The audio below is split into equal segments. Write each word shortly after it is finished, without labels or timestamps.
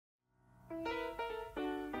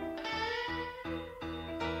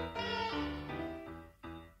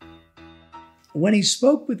when he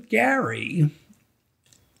spoke with Gary,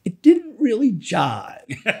 it didn't really jive.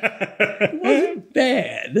 It wasn't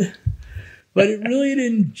bad, but it really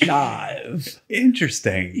didn't jive.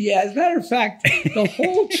 Interesting. Yeah, as a matter of fact, the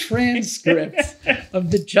whole transcript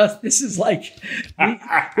of this is like,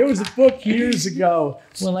 there was a book years ago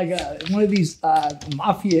when like one of these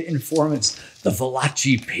mafia informants, the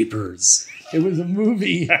Valachi Papers. It was a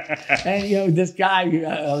movie, and this guy,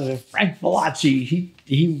 Frank Valachi,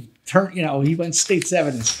 he turned, he went state's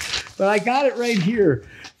evidence. But I got it right here,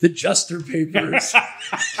 the Juster Papers.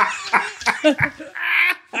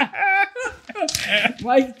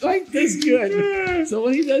 Mike does good. So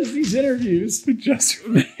when he does these interviews, here's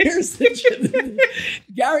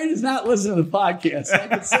Gary does not listen to the podcast. I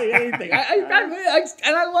can say anything.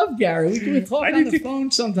 And I love Gary. We talk on the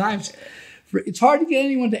phone sometimes. It's hard to get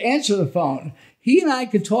anyone to answer the phone. He and I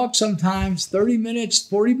could talk sometimes 30 minutes,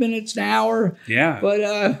 40 minutes, an hour. Yeah.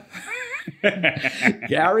 But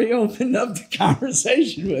Gary opened up the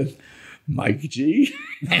conversation with Mike G.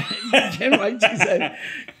 And Mike G said,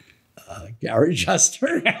 Gary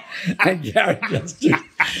Juster. And Gary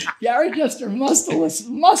Juster must have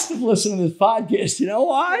listened to this podcast. You know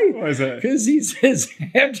why? Why is that? Because he says,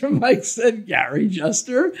 after Mike said Gary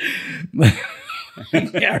Juster,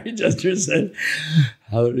 Gary Juster said,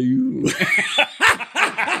 how do you?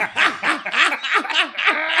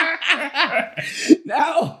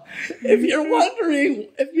 Now, if you're wondering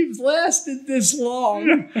if you've lasted this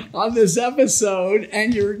long on this episode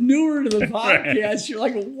and you're newer to the podcast, you're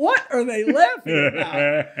like, what are they laughing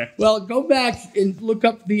about? Well, go back and look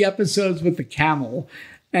up the episodes with the camel.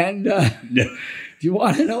 And do you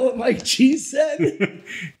want to know what Mike G said?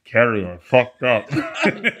 Carrie, I fucked up.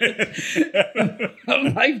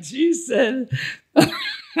 Mike G said, I'm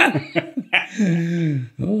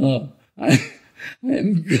good.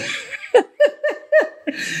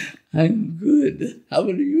 I'm good. How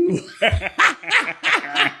about you?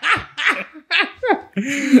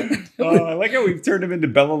 Oh, I like how we've turned him into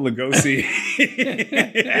Bela Lugosi.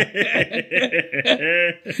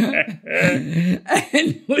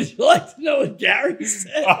 And would you like to know what Gary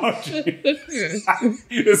said? Oh,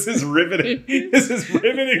 this is riveting. This is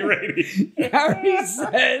riveting radio. Gary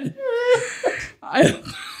said, I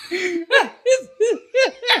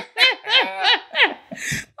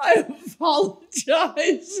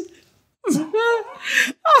apologize.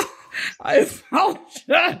 I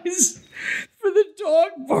apologize for the dog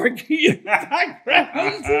barking in the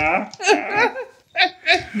background.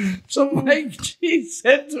 So Mike G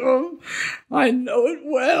said to him, I know it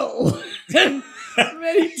well.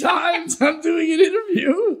 Many times I'm doing an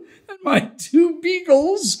interview and my two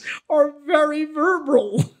beagles are very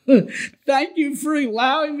verbal. Thank you for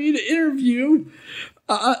allowing me to interview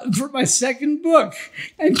for my second book.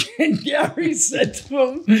 And Gary said to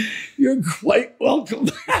him, you're quite welcome.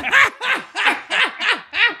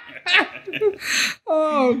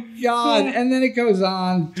 Oh, God. And then it goes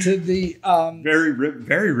on to the...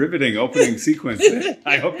 very riveting opening sequence.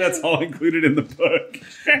 I hope that's all included in the book.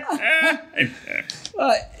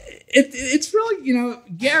 It's really,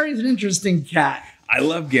 Gary's an interesting cat. I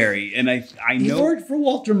love Gary, and I know... He worked for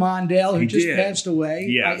Walter Mondale, who just passed away.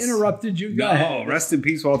 Yes. I interrupted you. Go ahead. Rest in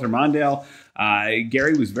peace, Walter Mondale.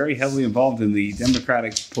 Gary was very heavily involved in the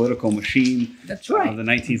Democratic political machine. That's right. Of the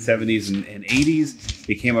 1970s and 80s.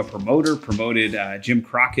 Became a promoter, promoted Jim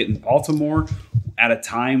Crockett in Baltimore at a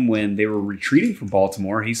time when they were retreating from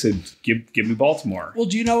Baltimore. He said, give me Baltimore. Well,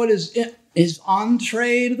 do you know what his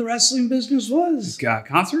entree to the wrestling business was?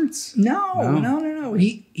 Concerts? No.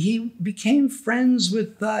 He became friends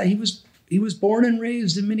with, he was born and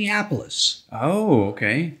raised in Minneapolis. Oh,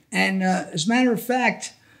 okay. And as a matter of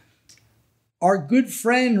fact, our good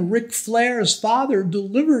friend Ric Flair's father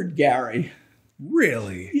delivered Gary.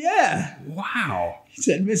 Really? Yeah. Wow. He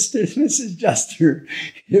said, Mrs. Juster,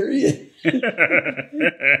 here he is.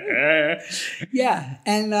 Yeah,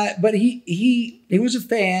 and but he was a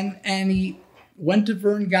fan, and he went to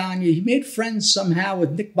Vern Gagne. He made friends somehow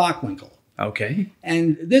with Nick Bockwinkel. Okay.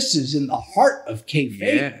 And this is in the heart of kayfabe.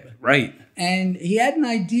 Yeah, right. And he had an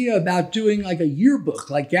idea about doing like a yearbook.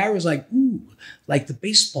 Like Gary was like, ooh, like the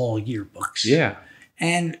baseball yearbooks. Yeah.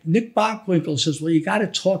 And Nick Bockwinkel says, well, you got to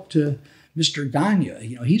talk to Mr.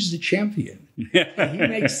 Gagne. He's the champion. He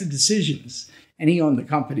makes the decisions. And he owned the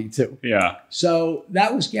company too. Yeah. So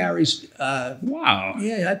that was Gary's. Wow.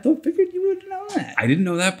 Yeah, figured you would know that. I didn't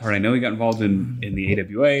know that part. I know he got involved in the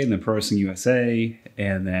AWA and then Pro Wrestling USA,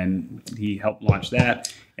 and then he helped launch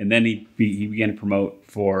that. And then he began to promote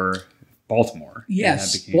for Baltimore.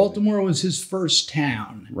 Yes, Baltimore was his first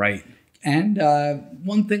town. Right. And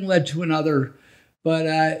one thing led to another.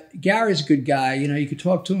 But Gary's a good guy. You know, you could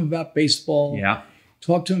talk to him about baseball. Yeah.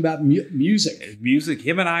 Talk to him about music. Music.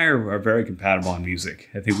 Him and I are very compatible on music.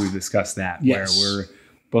 I think we've discussed that. Yes. Where we're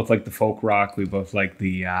both like the folk rock. We both like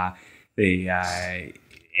the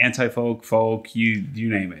anti-folk, folk, you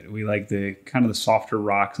name it. We like the kind of the softer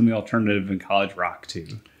rock, some of the alternative and college rock too.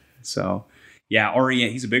 So yeah,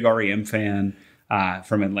 REM. He's a big REM fan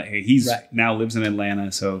from Atlanta. He's now lives in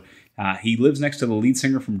Atlanta. So he lives next to the lead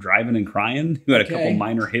singer from Drivin' and Cryin', who had a couple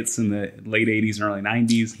minor hits in the late 80s and early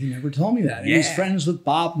 90s. He never told me that. And Yeah. he's friends with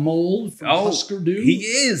Bob Mould from Husker Du. He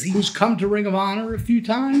is. Who's come to Ring of Honor a few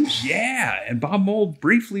times. Yeah, and Bob Mould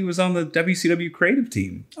briefly was on the WCW creative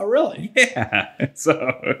team. Oh, really? Yeah.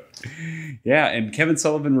 So, yeah, and Kevin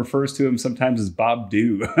Sullivan refers to him sometimes as Bob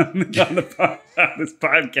Do on this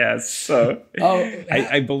podcast. So,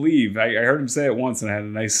 I believe I heard him say it once, and I had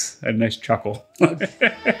a nice chuckle.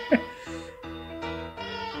 Okay.